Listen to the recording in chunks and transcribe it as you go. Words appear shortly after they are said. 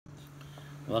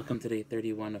Welcome to day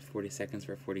 31 of 40 seconds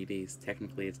for 40 days.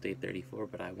 Technically it's day 34,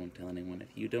 but I won't tell anyone if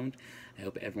you don't. I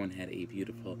hope everyone had a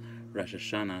beautiful Rosh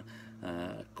Hashanah.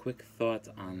 Quick thought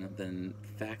on the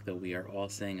fact that we are all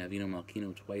saying Avinu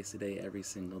Malkeinu twice a day, every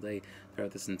single day,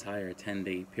 throughout this entire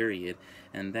 10-day period.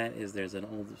 And that is, there's an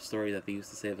old story that they used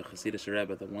to say of a Hasidic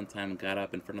Rebbe that one time got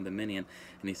up in front of the minyan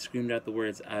and he screamed out the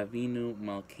words, Avinu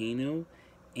Malkeinu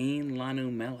Ein Lanu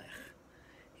Melech.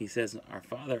 He says, our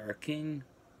Father, our King,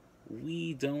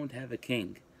 we don't have a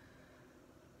king.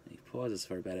 He pauses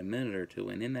for about a minute or two,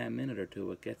 and in that minute or two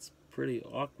it gets pretty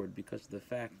awkward because of the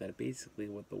fact that basically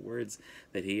what the words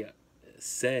that he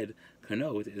said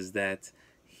connote is that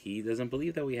he doesn't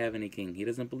believe that we have any king. He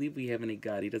doesn't believe we have any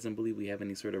God. He doesn't believe we have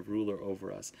any sort of ruler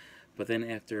over us. But then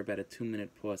after about a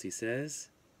 2-minute pause, he says,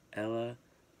 Ella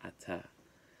ata,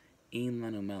 ein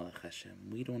lanu melech Hashem.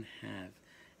 We don't have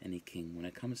any king. When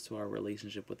it comes to our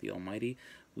relationship with the Almighty,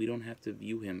 we don't have to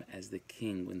view him as the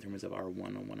king in terms of our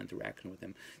one-on-one interaction with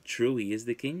him. True, he is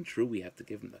the king. True, we have to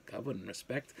give him the kavod and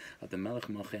respect of the Melech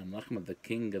Malchei Amlachim, of the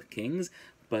King of Kings.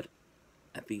 But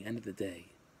at the end of the day,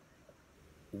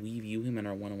 we view him in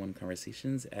our one-on-one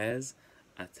conversations as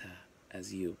Ata,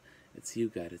 as you. It's you,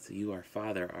 God. It's you, our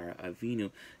Father, our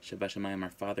Avinu Shabashamayim, our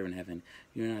Father in heaven.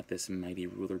 You're not this mighty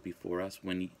ruler before us.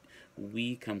 When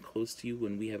we come close to you,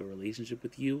 when we have a relationship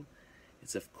with you,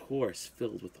 it's of course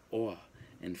filled with awe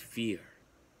and fear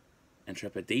and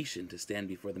trepidation to stand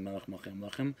before the Melech Malchei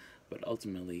Amlachim, but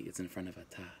ultimately it's in front of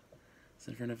Ata. It's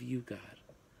in front of you, God,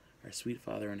 our sweet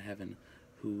Father in heaven,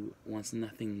 who wants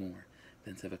nothing more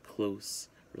than to have a close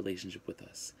relationship with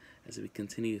us as we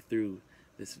continue through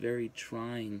this very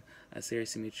trying Aseret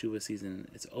Simei Tshuva season.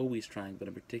 It's always trying, but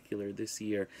in particular this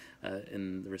year,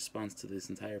 in the response to this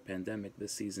entire pandemic,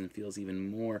 this season feels even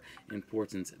more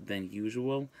important than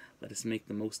usual. Let us make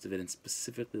the most of it, and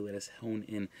specifically let us hone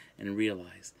in and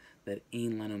realize that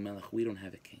Ein Lanu Melech, we don't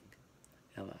have a king.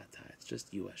 Ela Ata, it's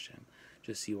just you, Hashem.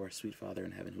 Just you, our sweet Father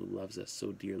in heaven, who loves us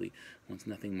so dearly, wants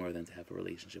nothing more than to have a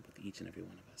relationship with each and every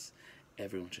one of us.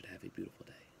 Everyone should have a beautiful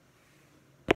day.